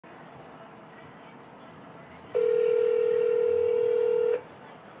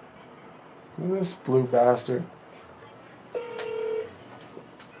This blue bastard.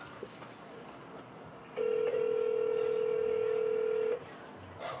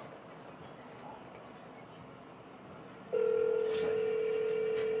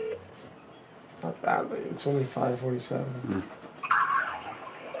 Not badly. It's only 5:47.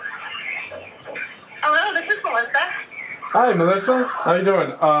 Hello, this is Melissa. Hi, Melissa. How you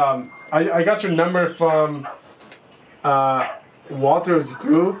doing? I got your number from Walter's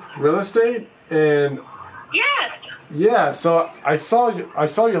group, real estate, and Yes. yeah. So I saw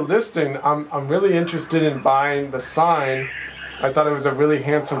your listing. I'm really interested in buying the sign. I thought it was a really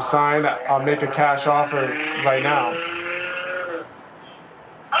handsome sign. I'll make a cash offer right now.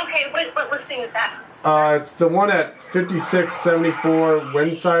 Okay, what listing is that? It's the one at 5674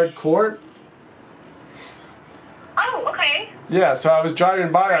 Windside Court. Oh, okay. Yeah. So I was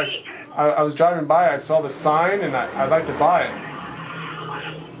driving by. I was driving by. I saw the sign, and I'd like to buy it.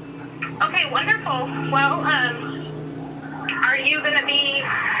 Okay, wonderful. Well, are you going to be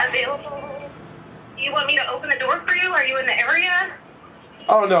available? Do you want me to open the door for you? Are you in the area?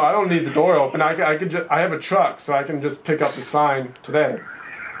 Oh no, I don't need the door open. I have a truck, so I can just pick up the sign today.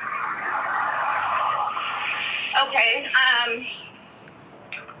 Okay.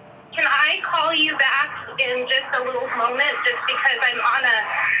 Can I call you back in just a little moment, just because I'm on a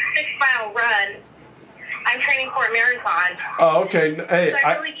 6-mile run? I'm training for a marathon. Oh, okay. Hey, So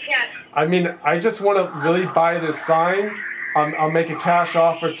I really can't. I mean, I just want to really buy this sign. I'll make a cash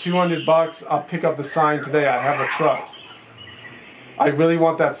offer, $200. I'll pick up the sign today. I have a truck. I really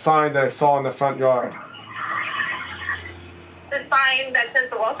want that sign that I saw in the front yard. The sign that says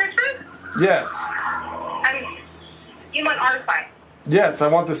the Walter Group? Yes. You want our sign? Yes, I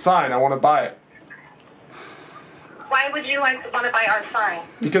want the sign. I want to buy it. Why would you want to buy our sign?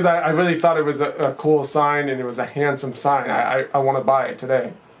 Because I really thought it was a cool sign and it was a handsome sign. I want to buy it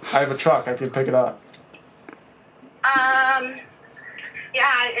today. I have a truck. I can pick it up.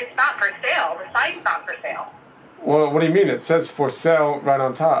 Yeah, it's not for sale. The sign's not for sale. Well, what do you mean? It says for sale right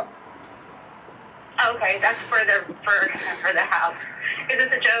on top. Okay, that's for the house. Is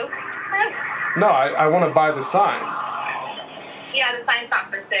this a joke? No, I want to buy the sign. Yeah, the sign's not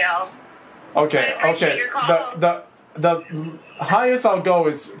for sale. Okay, I appreciate okay. your call. The highest I'll go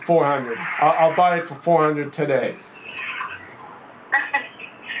is 400. I'll buy it for 400 today.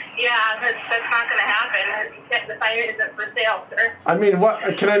 Yeah, that's not going to happen. The sign isn't for sale, sir. I mean,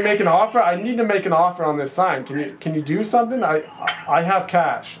 what? Can I make an offer? I need to make an offer on this sign. Can you do something? I have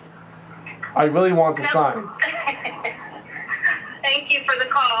cash. I really want the sign. Thank you for the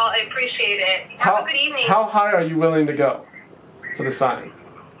call. I appreciate it. Have a good evening. How high are you willing to go for the sign?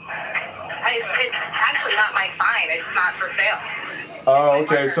 It's actually not my sign. It's not for sale. Oh,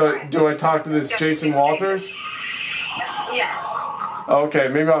 okay. So do I talk to this Jason Walters? Yeah. Okay,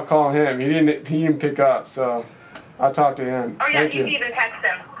 maybe I'll call him. He didn't pick up, so I'll talk to him. Oh, yeah, Thank you can even text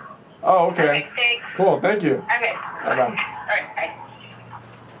him. Oh, okay. Okay, thanks. Cool, thank you. Okay. Bye-bye. All right, bye.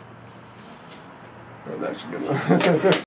 Oh, that's good.